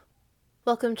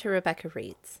Welcome to Rebecca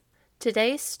Reads.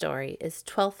 Today's story is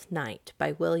Twelfth Night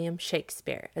by William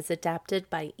Shakespeare as adapted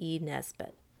by E.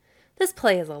 Nesbit. This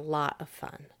play is a lot of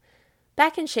fun.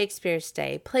 Back in Shakespeare's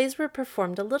day, plays were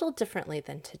performed a little differently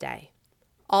than today.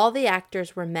 All the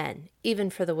actors were men, even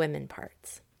for the women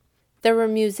parts. There were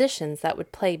musicians that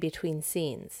would play between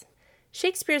scenes.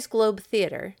 Shakespeare's Globe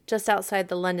Theatre, just outside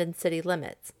the London city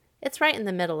limits, it's right in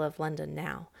the middle of London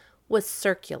now, was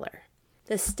circular.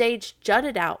 The stage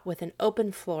jutted out with an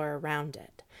open floor around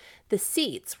it. The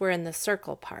seats were in the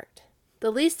circle part.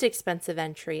 The least expensive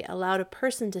entry allowed a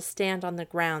person to stand on the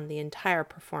ground the entire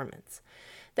performance.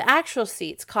 The actual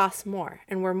seats cost more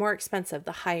and were more expensive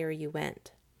the higher you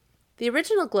went. The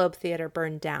original Globe Theatre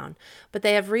burned down, but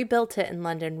they have rebuilt it in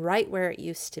London right where it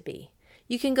used to be.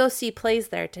 You can go see plays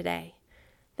there today.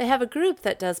 They have a group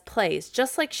that does plays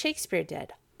just like Shakespeare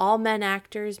did. All men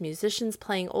actors, musicians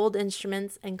playing old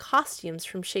instruments, and costumes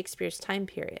from Shakespeare's time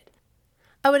period.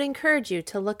 I would encourage you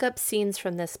to look up scenes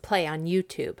from this play on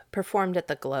YouTube, performed at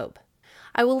the Globe.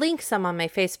 I will link some on my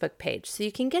Facebook page so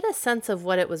you can get a sense of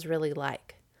what it was really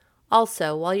like.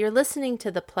 Also, while you're listening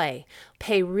to the play,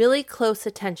 pay really close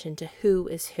attention to who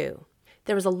is who.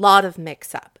 There was a lot of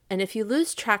mix-up, and if you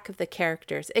lose track of the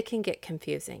characters, it can get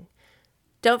confusing.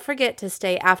 Don't forget to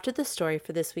stay after the story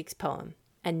for this week's poem.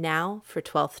 And now for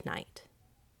Twelfth Night.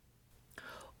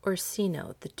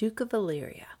 Orsino, the Duke of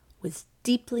Illyria, was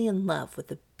deeply in love with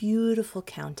a beautiful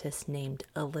countess named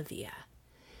Olivia.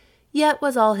 Yet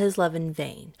was all his love in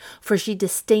vain, for she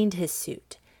disdained his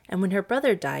suit, and when her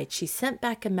brother died, she sent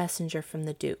back a messenger from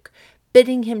the Duke,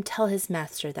 bidding him tell his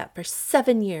master that for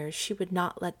 7 years she would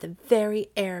not let the very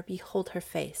air behold her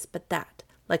face, but that,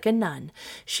 like a nun,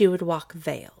 she would walk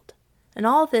veiled. And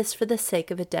all this for the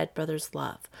sake of a dead brother's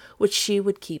love, which she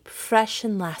would keep fresh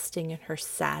and lasting in her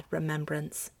sad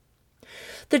remembrance.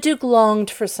 The Duke longed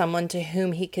for someone to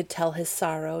whom he could tell his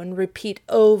sorrow and repeat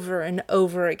over and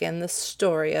over again the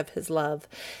story of his love,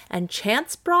 and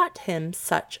chance brought him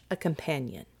such a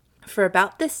companion. For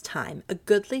about this time a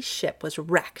goodly ship was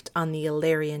wrecked on the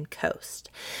Illyrian coast,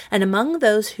 and among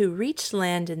those who reached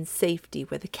land in safety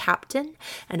were the captain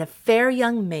and a fair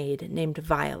young maid named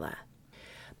Viola.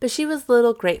 But she was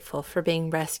little grateful for being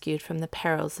rescued from the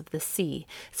perils of the sea,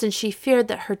 since she feared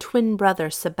that her twin brother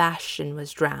Sebastian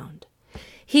was drowned.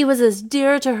 He was as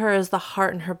dear to her as the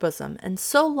heart in her bosom, and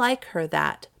so like her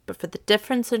that, but for the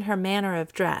difference in her manner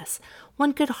of dress,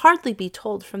 one could hardly be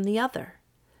told from the other.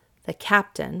 The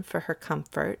captain, for her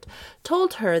comfort,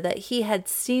 told her that he had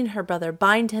seen her brother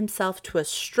bind himself to a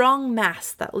strong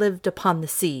mast that lived upon the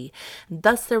sea, and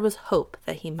thus there was hope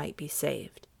that he might be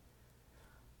saved.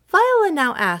 Viola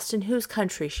now asked in whose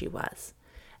country she was,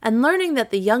 and learning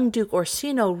that the young Duke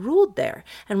Orsino ruled there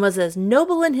and was as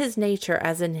noble in his nature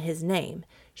as in his name,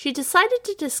 she decided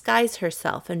to disguise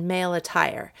herself in male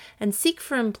attire and seek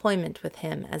for employment with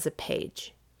him as a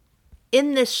page.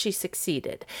 In this she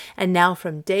succeeded, and now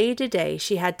from day to day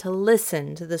she had to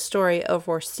listen to the story of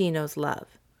Orsino's love.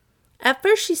 At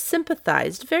first she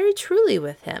sympathized very truly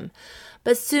with him,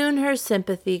 but soon her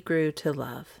sympathy grew to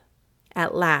love.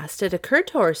 At last it occurred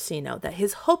to Orsino that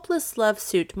his hopeless love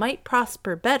suit might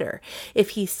prosper better if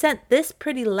he sent this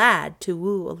pretty lad to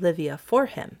woo Olivia for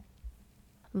him.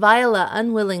 Viola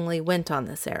unwillingly went on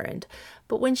this errand,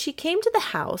 but when she came to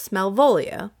the house,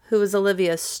 Malvolio, who was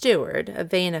Olivia's steward, a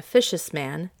vain officious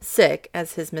man, sick,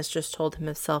 as his mistress told him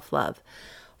of self-love,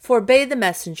 forbade the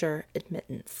messenger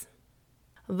admittance.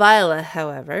 Viola,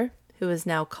 however, who was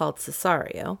now called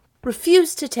Cesario,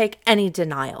 refused to take any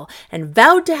denial, and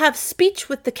vowed to have speech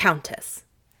with the countess.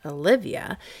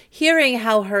 Olivia, hearing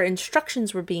how her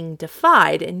instructions were being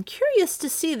defied, and curious to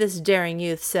see this daring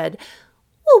youth, said,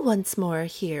 "We'll once more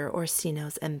hear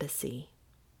Orsino's embassy."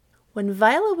 When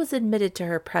Viola was admitted to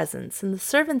her presence, and the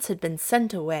servants had been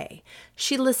sent away,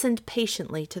 she listened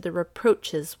patiently to the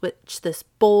reproaches which this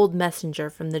bold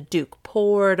messenger from the Duke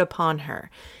poured upon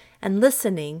her, and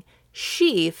listening,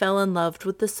 she fell in love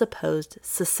with the supposed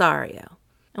Cesario,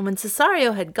 and when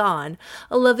Cesario had gone,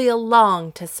 Olivia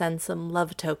longed to send some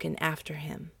love token after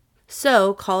him.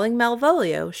 So, calling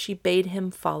Malvolio, she bade him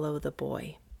follow the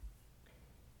boy.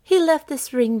 "He left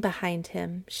this ring behind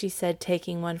him," she said,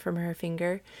 taking one from her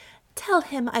finger. "Tell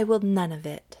him I will none of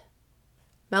it."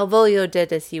 Malvolio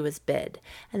did as he was bid,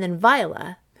 and then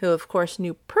Viola, who of course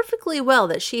knew perfectly well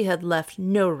that she had left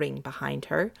no ring behind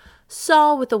her,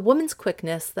 saw with a woman's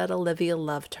quickness that Olivia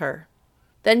loved her.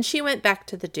 Then she went back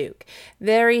to the Duke,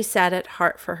 very sad at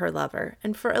heart for her lover,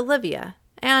 and for Olivia,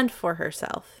 and for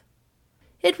herself.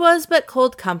 It was but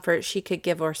cold comfort she could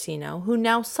give Orsino, who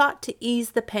now sought to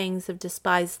ease the pangs of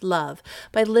despised love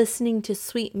by listening to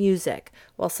sweet music,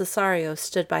 while Cesario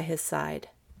stood by his side.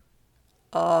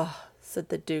 "Ah," said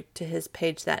the Duke to his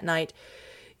page that night,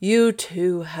 "you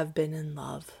too have been in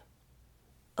love."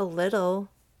 "A little,"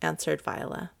 answered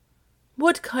Viola.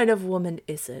 "What kind of woman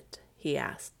is it?" he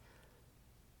asked.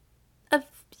 "Of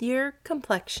your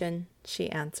complexion," she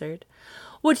answered.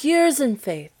 "What years, in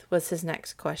faith?" was his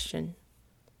next question.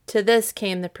 To this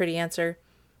came the pretty answer,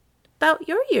 "About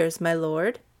your years, my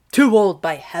lord." "Too old,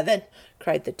 by heaven!"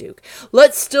 cried the Duke.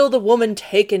 "Let still the woman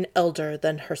take an elder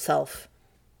than herself."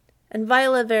 And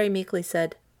Viola very meekly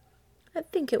said, "I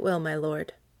think it will, my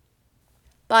lord."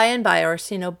 By and by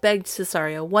Orsino begged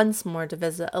Cesario once more to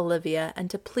visit Olivia and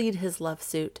to plead his love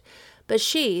suit. But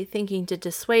she, thinking to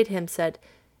dissuade him, said,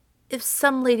 "If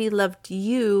some lady loved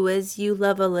you as you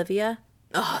love Olivia—"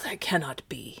 "Oh, that cannot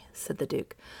be," said the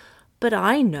Duke. "But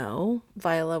I know,"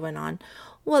 Viola went on,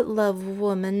 "what love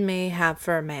woman may have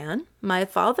for a man. My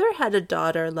father had a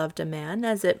daughter loved a man,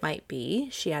 as it might be,"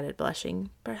 she added, blushing.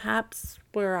 "Perhaps,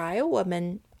 were I a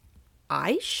woman,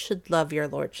 I should love your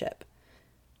lordship."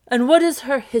 "And what is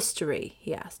her history?"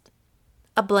 he asked.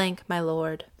 "A blank, my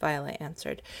lord," Viola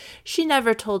answered. "She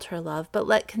never told her love, but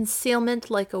let concealment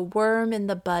like a worm in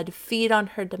the bud feed on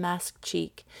her damask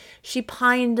cheek. She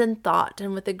pined and thought,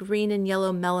 and with a green and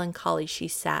yellow melancholy she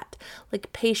sat,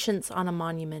 like patience on a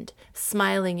monument,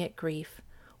 smiling at grief.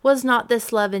 Was not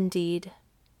this love indeed?"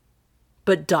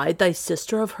 "But died thy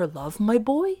sister of her love, my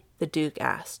boy?" the Duke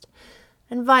asked.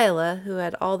 And Viola, who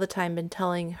had all the time been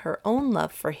telling her own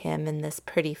love for him in this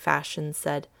pretty fashion,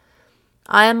 said,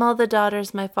 "I am all the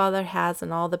daughters my father has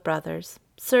and all the brothers.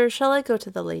 Sir, shall I go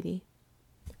to the lady?"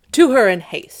 "To her in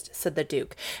haste," said the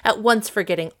Duke, at once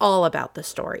forgetting all about the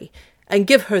story, "and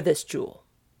give her this jewel."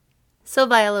 So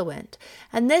Viola went,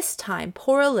 and this time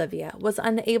poor Olivia was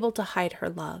unable to hide her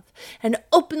love, and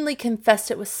openly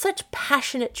confessed it with such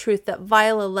passionate truth that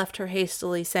Viola left her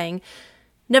hastily, saying,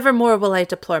 "Never more will I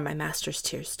deplore my master's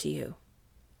tears to you."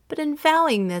 But in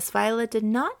vowing this, Viola did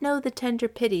not know the tender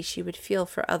pity she would feel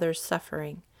for others'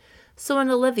 suffering. So when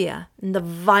Olivia, in the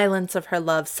violence of her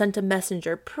love, sent a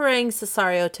messenger praying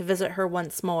Cesario to visit her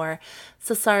once more,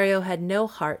 Cesario had no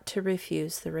heart to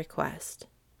refuse the request.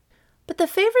 But the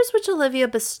favors which Olivia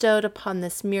bestowed upon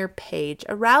this mere page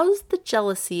aroused the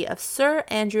jealousy of Sir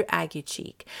Andrew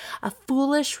Aguecheek, a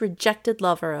foolish, rejected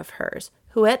lover of hers,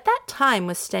 who at that time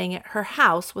was staying at her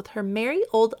house with her merry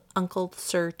old uncle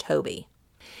Sir Toby.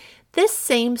 This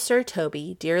same Sir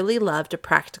Toby dearly loved a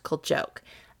practical joke,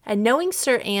 and knowing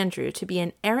Sir Andrew to be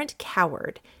an arrant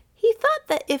coward, he thought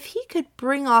that if he could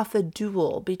bring off a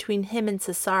duel between him and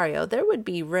Cesario, there would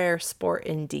be rare sport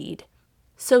indeed.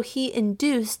 So he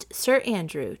induced Sir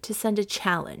Andrew to send a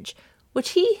challenge,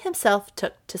 which he himself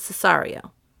took to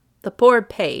Cesario. The poor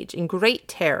page, in great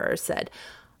terror, said,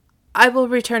 "I will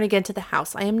return again to the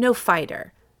house. I am no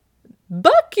fighter."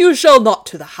 "Back you shall not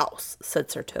to the house," said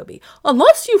Sir Toby,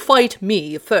 "unless you fight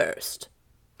me first."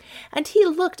 And he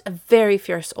looked a very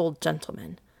fierce old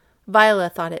gentleman. Viola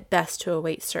thought it best to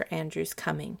await Sir Andrew's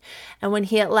coming, and when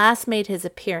he at last made his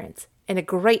appearance, in a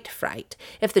great fright,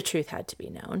 if the truth had to be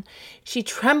known, she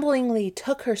tremblingly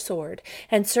took her sword,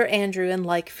 and Sir Andrew, in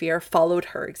like fear, followed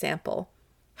her example.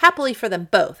 Happily for them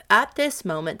both, at this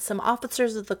moment some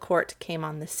officers of the court came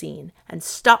on the scene, and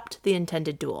stopped the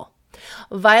intended duel.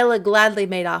 Viola gladly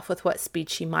made off with what speed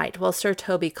she might, while Sir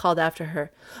Toby called after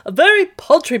her, "A very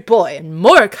paltry boy, and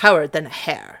more a coward than a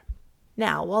hare."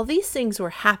 Now, while these things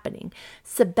were happening,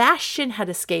 Sebastian had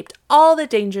escaped all the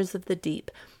dangers of the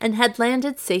deep, and had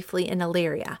landed safely in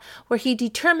Illyria, where he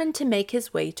determined to make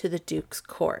his way to the Duke's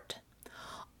court.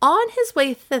 On his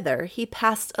way thither, he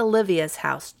passed Olivia's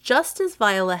house, just as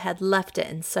Viola had left it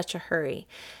in such a hurry,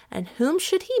 and whom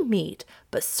should he meet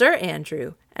but Sir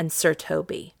Andrew and Sir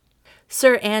Toby.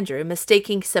 Sir Andrew,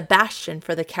 mistaking Sebastian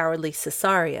for the cowardly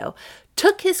Cesario,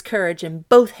 took his courage in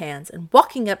both hands, and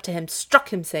walking up to him,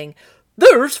 struck him, saying,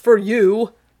 "There's for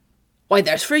you." "Why,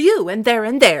 there's for you, and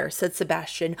there," said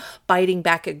Sebastian, biting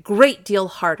back a great deal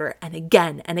harder, and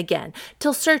again,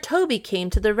 till Sir Toby came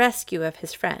to the rescue of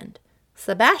his friend.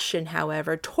 Sebastian,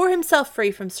 however, tore himself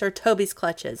free from Sir Toby's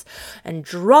clutches, and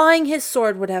drawing his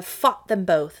sword would have fought them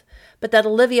both, but that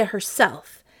Olivia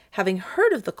herself, having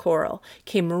heard of the quarrel,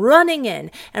 came running in,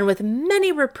 and with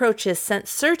many reproaches sent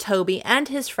Sir Toby and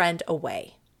his friend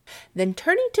away. Then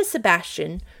turning to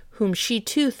Sebastian, whom she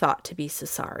too thought to be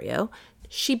Cesario,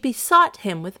 she besought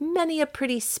him with many a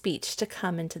pretty speech to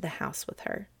come into the house with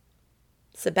her.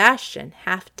 Sebastian,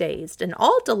 half dazed, and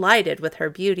all delighted with her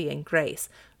beauty and grace,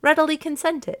 readily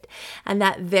consented, and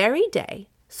that very day,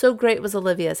 so great was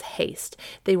Olivia's haste,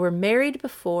 they were married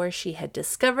before she had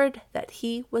discovered that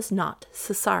he was not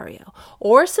Cesario,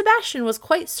 or Sebastian was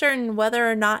quite certain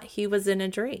whether or not he was in a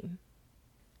dream.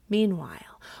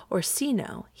 Meanwhile,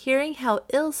 Orsino, hearing how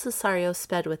ill Cesario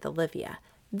sped with Olivia,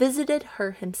 visited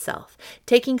her himself,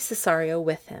 taking Cesario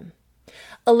with him.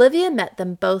 Olivia met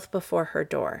them both before her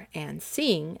door, and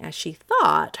seeing, as she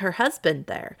thought, her husband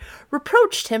there,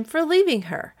 reproached him for leaving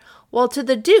her, while to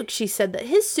the Duke she said that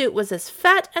his suit was as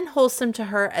fat and wholesome to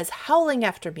her as howling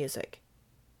after music.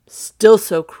 "Still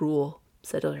so cruel,"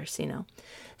 said Orsino.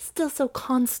 "Still so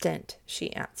constant,"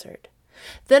 she answered.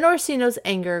 Then Orsino's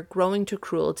anger growing to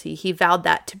cruelty, he vowed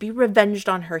that, to be revenged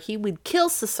on her, he would kill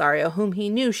Cesario, whom he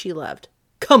knew she loved.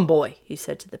 "Come, boy," he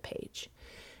said to the page.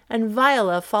 And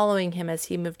Viola, following him as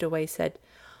he moved away, said,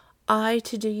 "I,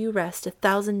 to do you rest,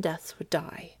 1,000 deaths would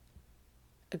die."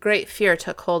 A great fear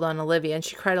took hold on Olivia, and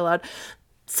she cried aloud,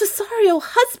 "Cesario,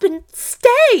 husband,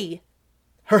 stay!"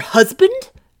 "Her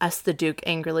husband?" asked the Duke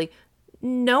angrily.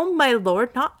 "No, my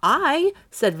lord, not I,"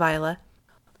 said Viola.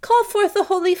 "Call forth the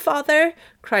Holy Father,"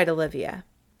 cried Olivia.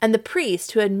 And the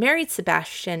priest who had married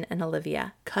Sebastian and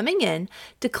Olivia, coming in,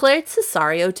 declared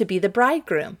Cesario to be the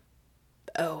bridegroom.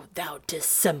 "Oh, thou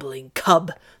dissembling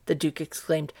cub," the Duke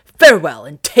exclaimed, "farewell,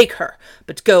 and take her,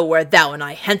 but go where thou and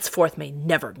I henceforth may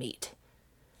never meet."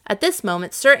 At this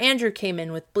moment Sir Andrew came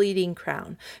in with bleeding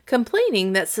crown,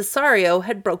 complaining that Cesario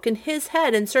had broken his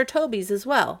head and Sir Toby's as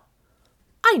well.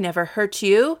 "I never hurt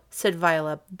you," said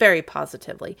Viola very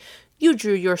positively. "You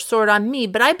drew your sword on me,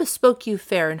 but I bespoke you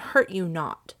fair and hurt you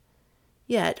not."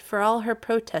 Yet, for all her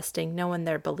protesting, no one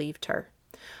there believed her.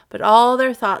 But all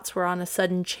their thoughts were on a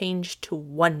sudden changed to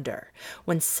wonder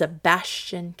when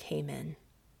Sebastian came in.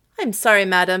 "I am sorry,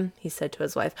 madam," he said to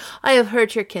his wife. "I have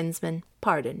hurt your kinsman.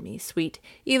 Pardon me, sweet,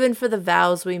 even for the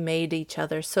vows we made each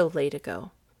other so late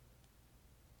ago."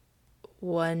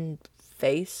 "One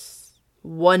face,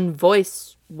 one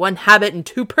voice, one habit, and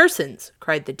 2 persons,"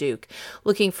 cried the Duke,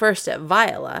 looking first at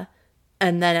Viola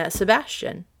and then at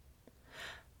Sebastian.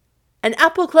 "An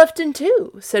apple cleft in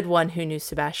 2, said one who knew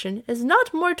Sebastian, "is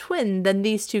not more twin than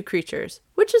these 2 creatures.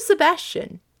 Which is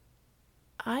Sebastian?"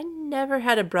 "I never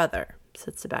had a brother,"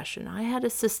 said Sebastian. "I had a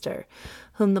sister,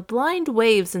 whom the blind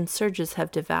waves and surges have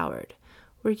devoured.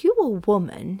 Were you a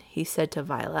woman," he said to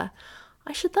Viola,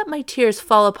 "I should let my tears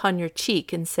fall upon your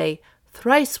cheek and say,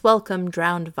 'Thrice welcome,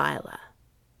 drowned Viola.'"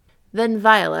 Then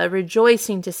Viola,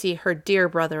 rejoicing to see her dear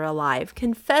brother alive,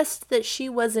 confessed that she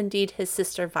was indeed his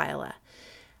sister Viola.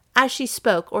 As she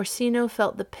spoke, Orsino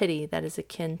felt the pity that is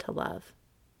akin to love.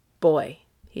 "Boy,"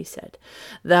 he said,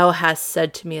 "thou hast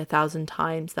said to me 1,000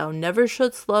 times, thou never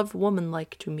shouldst love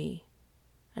woman-like to me."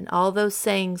 "And all those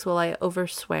sayings will I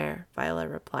overswear," Viola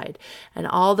replied, "and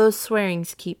all those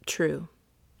swearings keep true."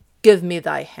 "Give me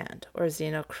thy hand,"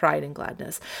 Orsino cried in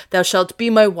gladness. "Thou shalt be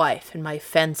my wife and my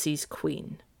fancy's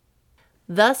queen."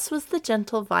 Thus was the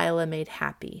gentle Viola made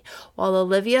happy, while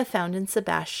Olivia found in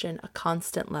Sebastian a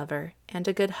constant lover and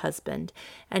a good husband,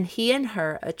 and he in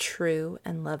her a true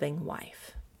and loving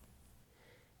wife.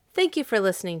 Thank you for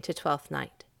listening to Twelfth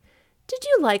Night. Did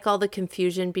you like all the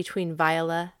confusion between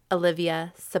Viola,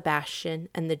 Olivia, Sebastian,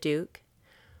 and the Duke?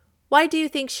 Why do you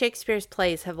think Shakespeare's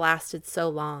plays have lasted so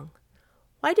long?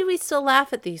 Why do we still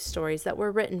laugh at these stories that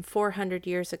were written 400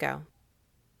 years ago?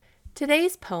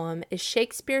 Today's poem is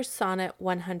Shakespeare's Sonnet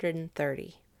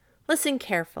 130. Listen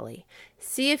carefully.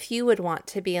 See if you would want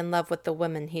to be in love with the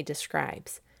woman he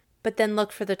describes, but then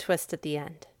look for the twist at the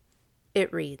end.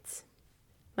 It reads,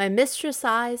 "My mistress'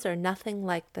 eyes are nothing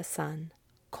like the sun.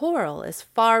 Coral is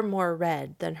far more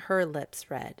red than her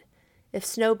lips red. If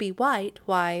snow be white,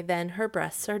 why, then her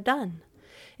breasts are dun.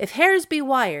 If hairs be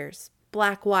wires,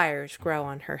 black wires grow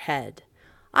on her head.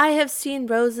 I have seen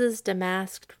roses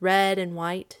damasked red and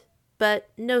white, but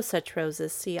no such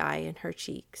roses see I in her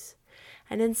cheeks.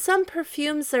 And in some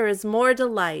perfumes there is more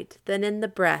delight than in the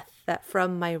breath that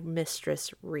from my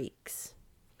mistress reeks.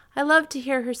 I love to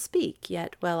hear her speak,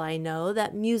 yet well I know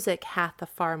that music hath a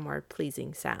far more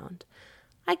pleasing sound.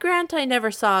 I grant I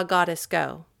never saw a goddess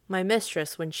go. My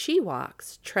mistress, when she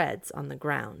walks, treads on the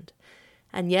ground.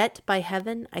 And yet, by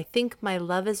heaven, I think my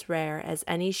love as rare as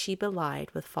any she belied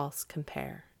with false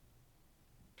compare."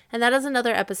 And that is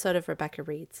another episode of Rebecca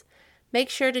Reads. Make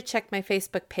sure to check my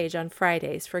Facebook page on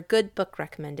Fridays for good book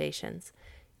recommendations.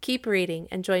 Keep reading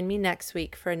and join me next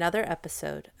week for another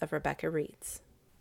episode of Rebecca Reads.